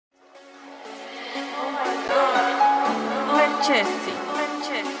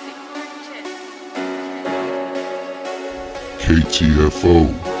KTFO,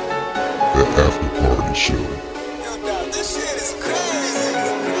 the Afterparty Show. Yo, dog, this shit is crazy.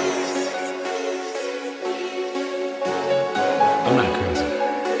 I'm not crazy.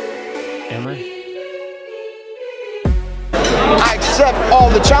 Am I? I accept all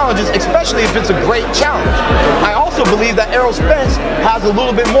the challenges, especially if it's a great challenge. I also believe that Errol Spence has a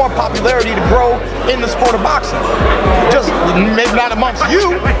little bit more popularity to grow in the sport of boxing. Just maybe not amongst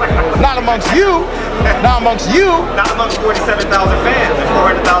you, not amongst you, not amongst you. Not amongst 47,000 fans and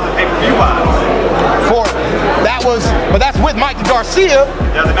 400,000 pay-per-view buys. But that's with Mikey Garcia.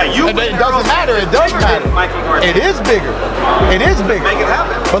 Doesn't matter. It doesn't matter. It does matter. It is bigger. It is bigger. Make it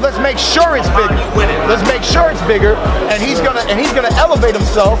happen. But let's make sure it's bigger. Let's make sure it's bigger, and he's gonna elevate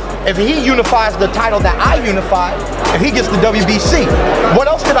himself if he unifies the title that I unified. If he gets the WBC. What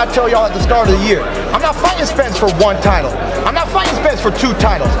else did I tell y'all at the start of the year? I'm not fighting Spence for one title. I'm not fighting Spence for two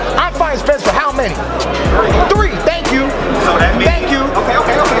titles. I'm fighting Spence for how many? Three. Thank you. So that means. Thank you.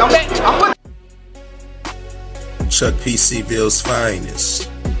 Okay. I'm with. Chuck P. C-Ville's finest,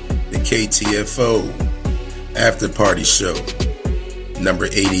 the KTFO Afterparty Show, number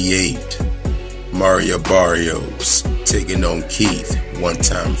 88, Mario Barrios taking on Keith One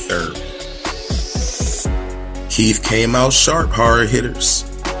Time Thurman. Keith came out sharp, hard hitters.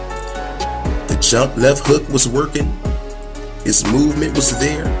 The jump left hook was working, his movement was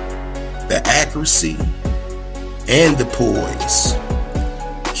there, the accuracy and the poise.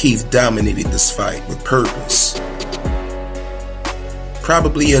 Keith dominated this fight with purpose.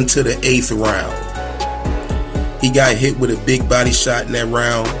 Probably until the 8th round. He got hit with a big body shot in that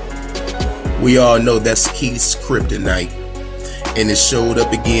round. We all know that's Keith's kryptonite, and it showed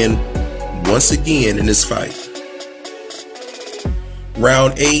up again, once again in this fight.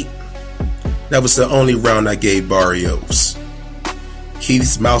 Round 8, that was the only round I gave Barrios.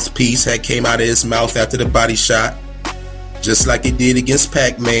 Keith's mouthpiece had came out of his mouth after the body shot, just like it did against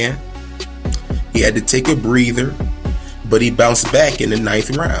Pac-Man. He had to take a breather, but he bounced back in the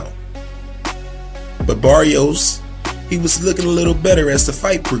 9th round. But Barrios, he was looking a little better as the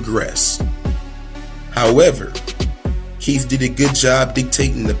fight progressed. However, Keith did a good job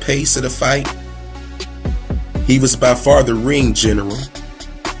dictating the pace of the fight. He was by far the ring general.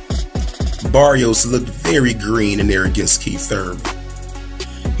 Barrios looked very green in there against Keith Thurman.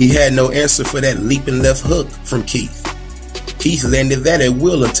 He had no answer for that leaping left hook from Keith. Keith landed that at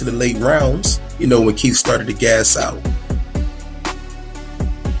will into the late rounds, when Keith started to gas out.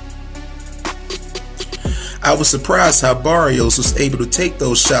 I was surprised how Barrios was able to take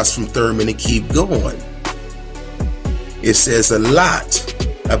those shots from Thurman and keep going. It says a lot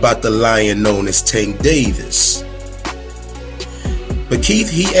about the lion known as Tank Davis. But Keith,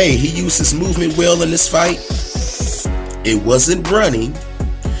 he used his movement well in this fight. It wasn't running.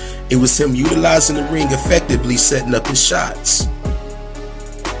 It was him utilizing the ring effectively, setting up his shots.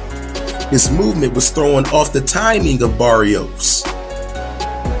 His movement was throwing off the timing of Barrios.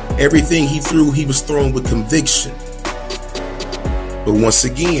 Everything he threw, he was throwing with conviction. But once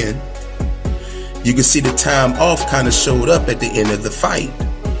again, you can see the time off kind of showed up at the end of the fight.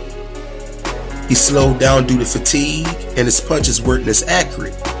 He slowed down due to fatigue, and his punches weren't as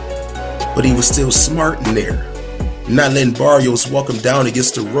accurate. But he was still smart in there, not letting Barrios walk him down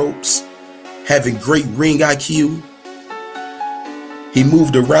against the ropes, having great ring IQ. He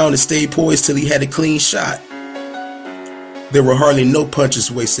moved around and stayed poised till he had a clean shot. There were hardly no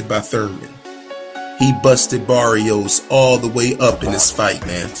punches wasted by Thurman. He busted Barrios all the way up in this fight,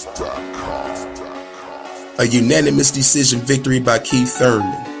 man. A unanimous decision victory by Keith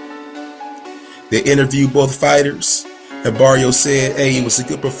Thurman. They interviewed both fighters, and Barrios said, it was a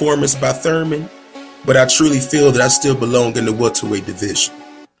good performance by Thurman, but I truly feel that I still belong in the welterweight division.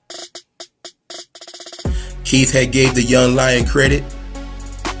 Keith had gave the young lion credit.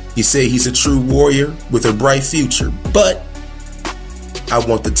 He said he's a true warrior with a bright future, but I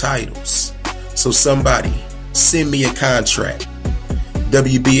want the titles. So somebody send me a contract.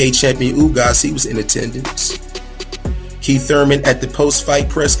 WBA champion Ugas, he was in attendance. Keith Thurman at the post-fight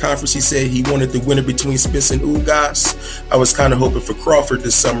press conference, he said he wanted the winner between Spence and Ugas. I was kind of hoping for Crawford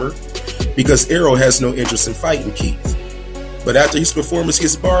this summer because Errol has no interest in fighting Keith. But after his performance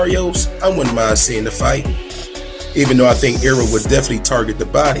against Barrios, I wouldn't mind seeing the fight, even though I think Errol would definitely target the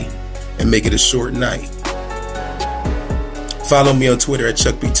body and make it a short night. Follow me on Twitter at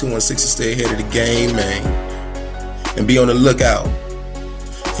ChuckP2160 to stay ahead of the game, man. And be on the lookout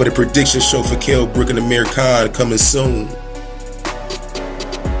for the prediction show for Kell Brook and Amir Khan coming soon.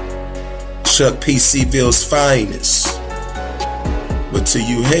 Chuck P. C-Ville's finest. But to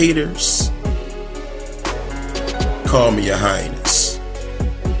you haters, call me your highness.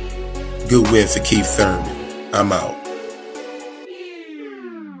 Good win for Keith Thurman. I'm out.